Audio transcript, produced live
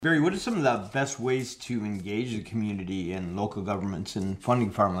Barry, what are some of the best ways to engage the community and local governments in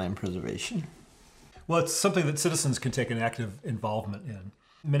funding farmland preservation? Well, it's something that citizens can take an active involvement in.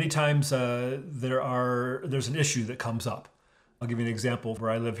 Many times there's an issue that comes up. I'll give you an example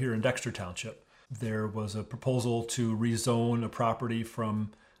where I live here in Dexter Township. There was a proposal to rezone a property from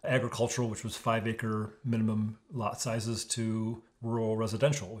agricultural, which was 5-acre minimum lot sizes, to rural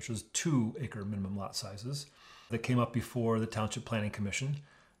residential, which was 2-acre minimum lot sizes, that came up before the Township Planning Commission,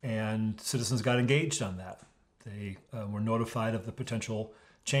 and citizens got engaged on that. They were notified of the potential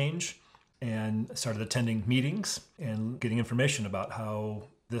change and started attending meetings and getting information about how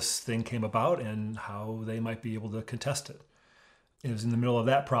this thing came about and how they might be able to contest it. It was in the middle of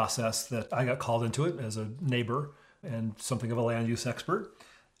that process that I got called into it as a neighbor and something of a land use expert.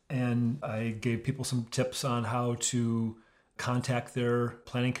 And I gave people some tips on how to contact their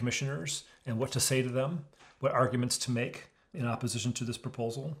planning commissioners and what to say to them, what arguments to make in opposition to this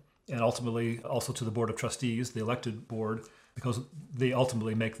proposal, and ultimately also to the Board of Trustees, the elected board, because they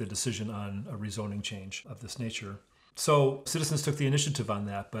ultimately make the decision on a rezoning change of this nature. So citizens took the initiative on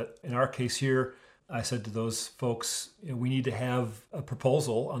that, but in our case here, I said to those folks, we need to have a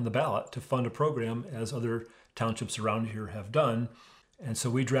proposal on the ballot to fund a program as other townships around here have done. And so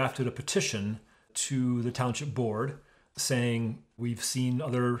we drafted a petition to the township board saying, we've seen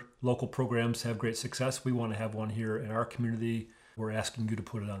other local programs have great success. We want to have one here in our community. We're asking you to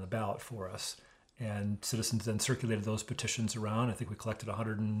put it on the ballot for us. And citizens then circulated those petitions around. I think we collected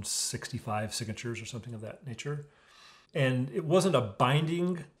 165 signatures or something of that nature. And it wasn't a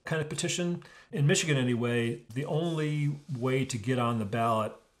binding kind of petition. In Michigan anyway, the only way to get on the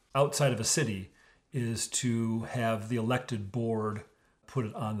ballot outside of a city is to have the elected board put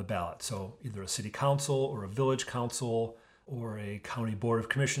it on the ballot. So either a city council or a village council or a county board of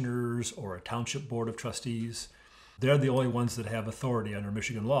commissioners or a township board of trustees. They're the only ones that have authority under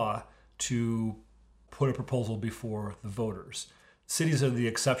Michigan law to put a proposal before the voters. Cities are the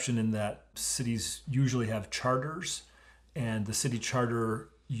exception in that cities usually have charters, and the city charter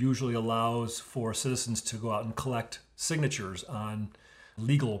usually allows for citizens to go out and collect signatures on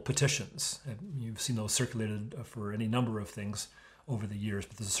legal petitions. And you've seen those circulated for any number of things over the years,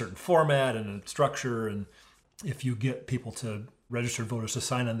 but there's a certain format and a structure, and if you get people to registered voters to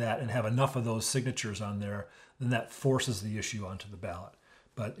sign on that and have enough of those signatures on there, then that forces the issue onto the ballot.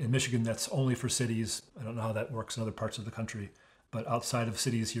 But in Michigan, that's only for cities. I don't know how that works in other parts of the country, but outside of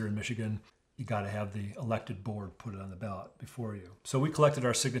cities here in Michigan, you got to have the elected board put it on the ballot before you. So we collected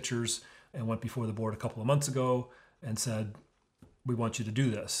our signatures and went before the board a couple of months ago and said, we want you to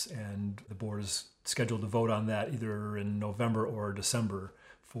do this. And the board is scheduled to vote on that either in November or December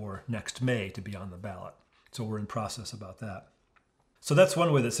for next May to be on the ballot. So we're in process about that. So that's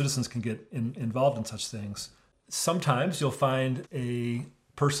one way that citizens can get involved in such things. Sometimes you'll find a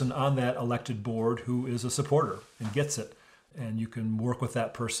person on that elected board who is a supporter and gets it. And you can work with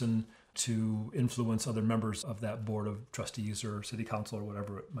that person to influence other members of that board of trustees or city council or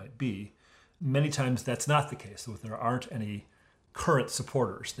whatever it might be. Many times that's not the case. So if there aren't any current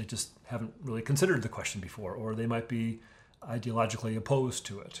supporters, they just haven't really considered the question before, or they might be ideologically opposed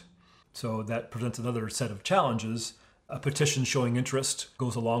to it. So that presents another set of challenges. A petition showing interest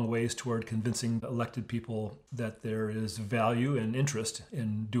goes a long ways toward convincing elected people that there is value and interest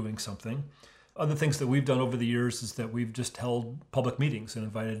in doing something. Other things that we've done over the years is that we've just held public meetings and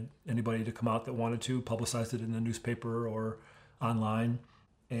invited anybody to come out that wanted to, publicized it in the newspaper or online,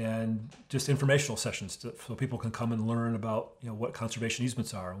 and just informational sessions so people can come and learn about what conservation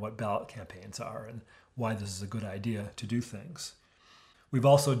easements are and what ballot campaigns are and why this is a good idea to do things. We've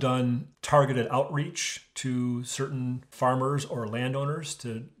also done targeted outreach to certain farmers or landowners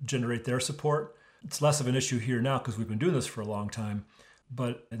to generate their support. It's less of an issue here now because we've been doing this for a long time.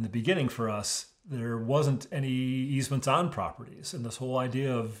 But in the beginning for us, there wasn't any easements on properties. And this whole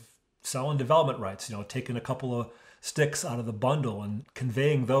idea of selling development rights, taking a couple of sticks out of the bundle and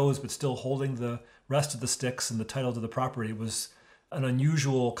conveying those, but still holding the rest of the sticks and the title to the property was an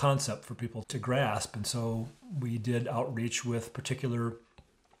unusual concept for people to grasp. And so we did outreach with particular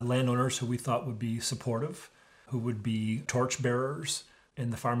landowners who we thought would be supportive, who would be torchbearers in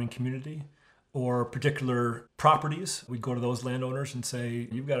the farming community, or particular properties. We'd go to those landowners and say,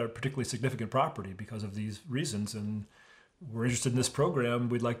 you've got a particularly significant property because of these reasons, and we're interested in this program.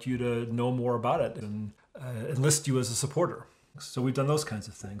 We'd like you to know more about it and enlist you as a supporter. So we've done those kinds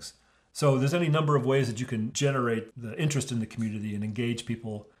of things. So there's any number of ways that you can generate the interest in the community and engage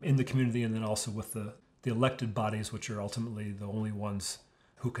people in the community, and then also with the elected bodies, which are ultimately the only ones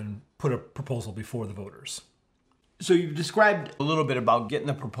who can put a proposal before the voters. So you've described a little bit about getting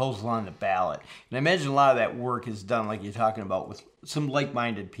the proposal on the ballot. And I imagine a lot of that work is done, like you're talking about, with some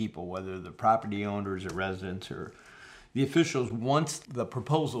like-minded people, whether the property owners or residents or the officials. Once the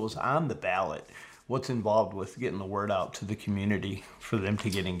proposal is on the ballot, what's involved with getting the word out to the community for them to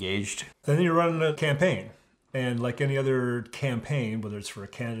get engaged? Then you're running a campaign. And like any other campaign, whether it's for a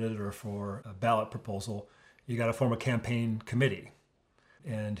candidate or for a ballot proposal, you got to form a campaign committee.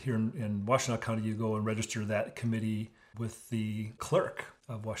 And here in Washtenaw County, you go and register that committee with the clerk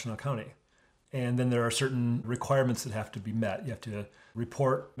of Washtenaw County. And then there are certain requirements that have to be met. You have to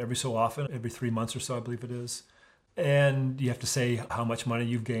report every so often, every 3 months or so, I believe it is. And you have to say how much money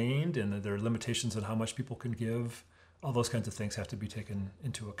you've gained, and there are limitations on how much people can give. All those kinds of things have to be taken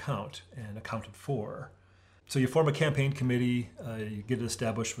into account and accounted for. So you form a campaign committee, you get it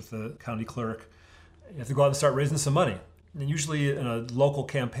established with the county clerk. You have to go out and start raising some money. And usually in a local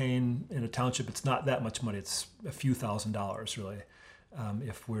campaign in a township, it's not that much money. It's a few $1,000s, really.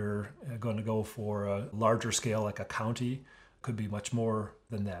 If we're going to go for a larger scale, like a county, it could be much more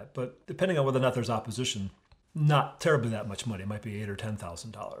than that. But depending on whether or not there's opposition, not terribly that much money. It might be $8,000 or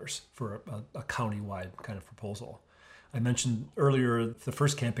 $10,000 for a county-wide kind of proposal. I mentioned earlier the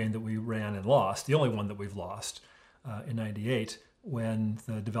first campaign that we ran and lost, the only one that we've lost in '98, when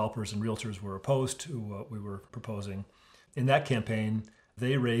the developers and realtors were opposed to what we were proposing. In that campaign,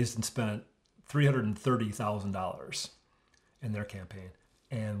 they raised and spent $330,000 in their campaign,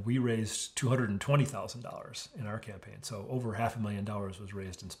 and we raised $220,000 in our campaign. So over $500,000 was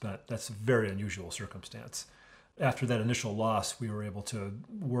raised and spent. That's a very unusual circumstance. After that initial loss, we were able to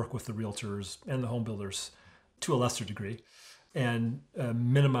work with the realtors and the home builders to a lesser degree and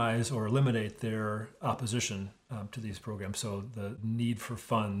minimize or eliminate their opposition to these programs. So the need for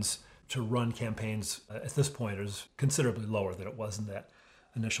funds to run campaigns at this point is considerably lower than it was in that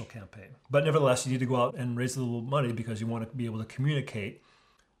initial campaign. But nevertheless, you need to go out and raise a little money because you want to be able to communicate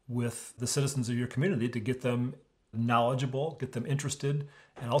with the citizens of your community to get them knowledgeable, get them interested,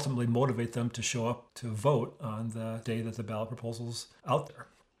 and ultimately motivate them to show up to vote on the day that the ballot proposal's out there.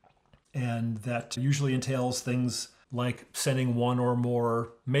 And that usually entails things like sending one or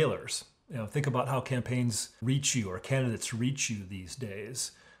more mailers. Think about how campaigns reach you or candidates reach you these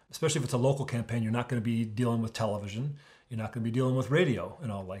days. Especially if it's a local campaign, you're not going to be dealing with television. You're not going to be dealing with radio in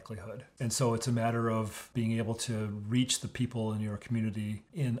all likelihood. And so it's a matter of being able to reach the people in your community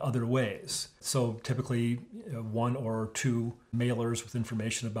in other ways. So typically 1 or 2 mailers with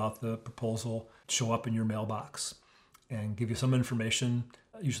information about the proposal show up in your mailbox and give you some information.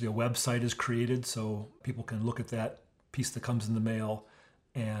 Usually a website is created so people can look at that piece that comes in the mail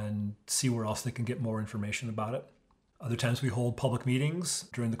and see where else they can get more information about it. Other times we hold public meetings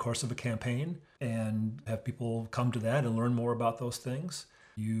during the course of a campaign and have people come to that and learn more about those things.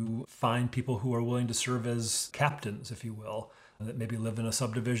 You find people who are willing to serve as captains, if you will, that maybe live in a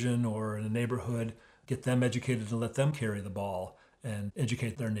subdivision or in a neighborhood, get them educated and let them carry the ball and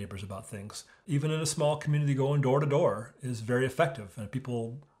educate their neighbors about things. Even in a small community, going door to door is very effective, and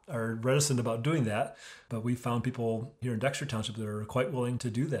people are reticent about doing that, but we found people here in Dexter Township that are quite willing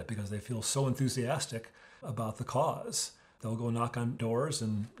to do that because they feel so enthusiastic about the cause. They'll go knock on doors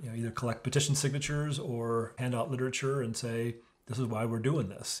and either collect petition signatures or hand out literature and say, this is why we're doing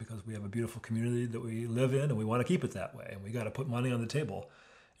this, because we have a beautiful community that we live in and we want to keep it that way, and we got to put money on the table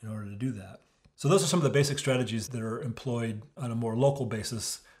in order to do that. So those are some of the basic strategies that are employed on a more local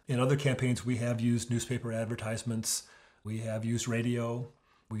basis. In other campaigns, we have used newspaper advertisements, we have used radio,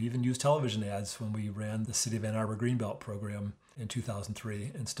 we even used television ads when we ran the City of Ann Arbor Greenbelt program in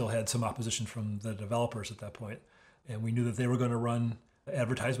 2003 and still had some opposition from the developers at that point. And we knew that they were going to run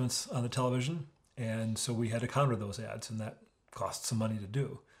advertisements on the television, and so we had to counter those ads, and that cost some money to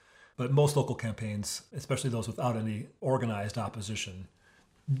do. But most local campaigns, especially those without any organized opposition,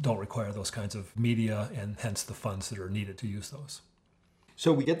 don't require those kinds of media and hence the funds that are needed to use those.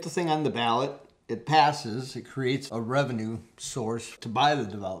 So we get the thing on the ballot, it passes, it creates a revenue source to buy the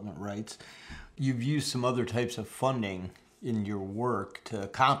development rights. You've used some other types of funding in your work to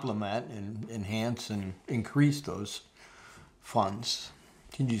complement and enhance and increase those funds.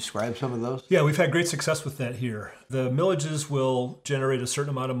 Can you describe some of those? Yeah, we've had great success with that here. The millages will generate a certain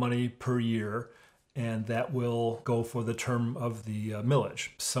amount of money per year, and that will go for the term of the millage.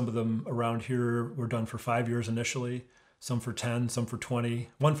 Some of them around here were done for 5 years initially, some for 10, some for 20,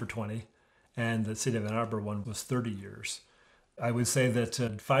 one for 20, and the City of Ann Arbor one was 30 years. I would say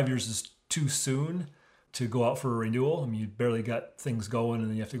that 5 years is too soon to go out for a renewal. I mean, you barely got things going and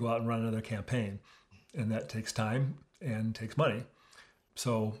then you have to go out and run another campaign, and that takes time and takes money.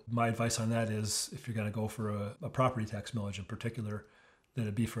 So my advice on that is if you're going to go for a property tax millage in particular, that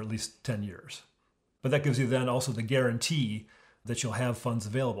it be for at least 10 years. But that gives you then also the guarantee that you'll have funds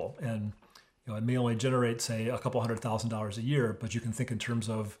available. And it may only generate, say, a couple $100,000 a year, but you can think in terms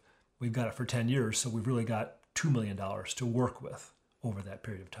of we've got it for 10 years, so we've really got $2 million to work with over that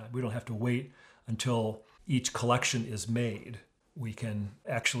period of time. We don't have to wait until each collection is made. We can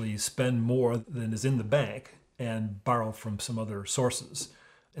actually spend more than is in the bank and borrow from some other sources.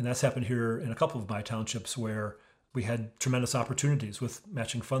 And that's happened here in a couple of my townships where we had tremendous opportunities with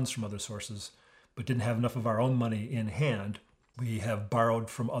matching funds from other sources, but didn't have enough of our own money in hand. We have borrowed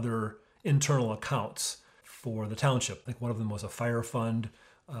from other internal accounts for the township. I think one of them was a fire fund.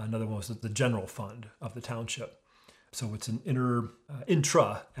 Another one was the general fund of the township. So it's an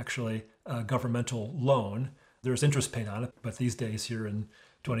intra governmental loan. There's interest paid on it, but these days here in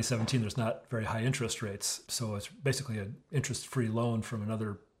 2017, there's not very high interest rates. So it's basically an interest-free loan from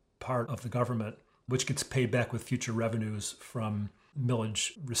another part of the government, which gets paid back with future revenues from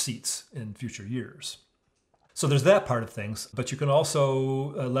millage receipts in future years. So there's that part of things, but you can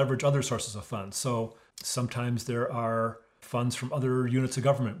also leverage other sources of funds. So sometimes there are funds from other units of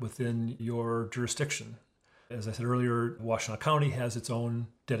government within your jurisdiction. As I said earlier, Washtenaw County has its own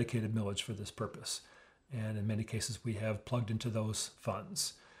dedicated millage for this purpose. And in many cases, we have plugged into those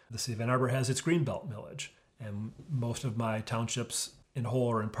funds. The city of Ann Arbor has its Greenbelt millage. And most of my townships, in whole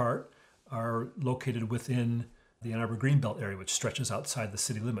or in part, are located within the Ann Arbor Greenbelt area, which stretches outside the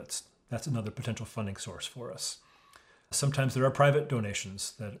city limits. That's another potential funding source for us. Sometimes there are private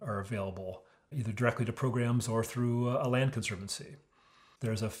donations that are available, either directly to programs or through a land conservancy.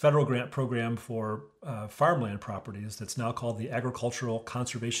 There's a federal grant program for farmland properties that's now called the Agricultural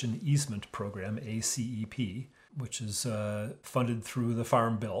Conservation Easement Program, ACEP, which is funded through the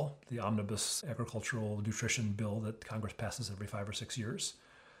Farm Bill, the Omnibus Agricultural Nutrition Bill that Congress passes every 5 or 6 years.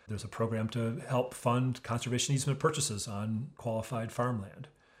 There's a program to help fund conservation easement purchases on qualified farmland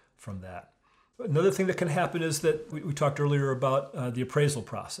from that. Another thing that can happen is that we talked earlier about the appraisal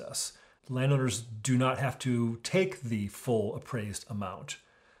process. Landowners do not have to take the full appraised amount.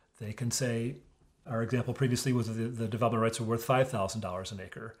 They can say, our example previously was the development rights are worth $5,000 an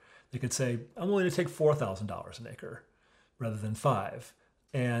acre. They could say, I'm willing to take $4,000 an acre rather than $5,000.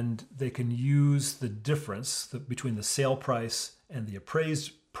 And they can use the difference between the sale price and the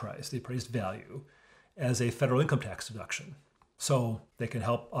appraised price, the appraised value, as a federal income tax deduction. So they can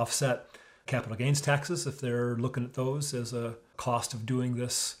help offset capital gains taxes if they're looking at those as a cost of doing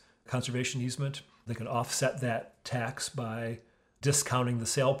this conservation easement. They can offset that tax by discounting the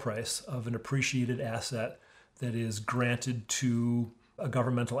sale price of an appreciated asset that is granted to a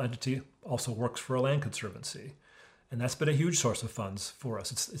governmental entity, also works for a land conservancy. And that's been a huge source of funds for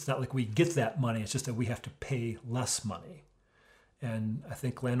us. It's not like we get that money, it's just that we have to pay less money. And I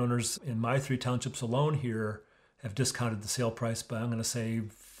think landowners in my 3 townships alone here have discounted the sale price by, I'm going to say,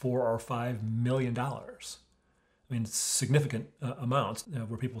 $4 or $5 million. I mean, it's significant amounts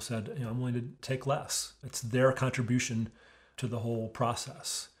where people said, I'm willing to take less. It's their contribution to the whole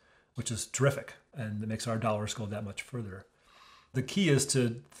process, which is terrific, and it makes our dollars go that much further. The key is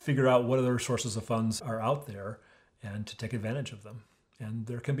to figure out what other sources of funds are out there and to take advantage of them. And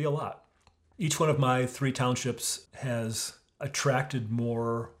there can be a lot. Each one of my 3 townships has attracted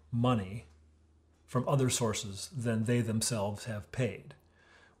more money from other sources than they themselves have paid.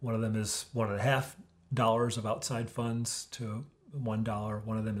 One of them is $1.50 of outside funds to $1.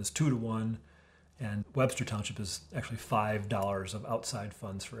 One of them is 2 to 1. And Webster Township is actually $5 of outside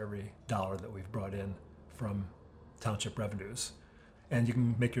funds for every dollar that we've brought in from township revenues. And you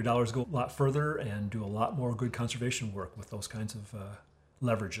can make your dollars go a lot further and do a lot more good conservation work with those kinds of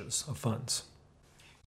leverages of funds.